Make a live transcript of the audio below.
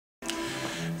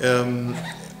Um,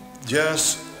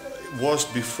 Jazz was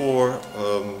before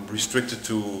restricted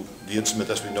to the instrument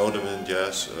as we know them in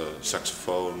jazz,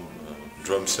 saxophone,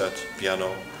 drum set,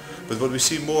 piano. But what we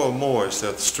see more and more is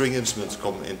that string instruments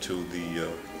come into the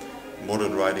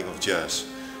modern writing of jazz.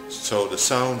 So the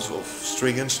sounds of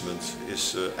string instruments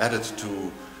is added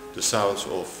to the sounds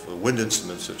of wind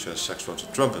instruments such as saxophones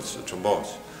and trumpets, and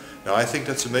trombones. Now I think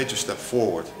that's a major step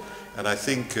forward, and I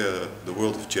think the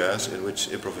world of jazz, in which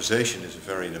improvisation is a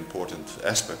very important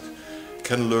aspect,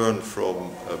 can learn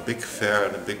from a big fair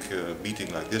and a big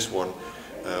meeting like this one,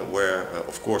 where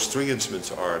of course string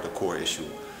instruments are the core issue.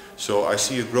 So I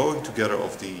see a growing together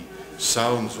of the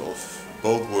sounds of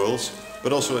both worlds,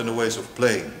 but also in the ways of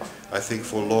playing. I think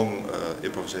for long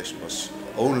improvisation was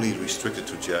only restricted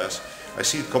to jazz. I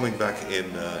see it coming back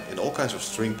in all kinds of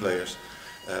string players,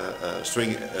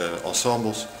 string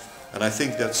ensembles, and I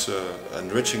think that's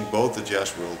enriching both the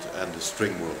jazz world and the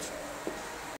string world.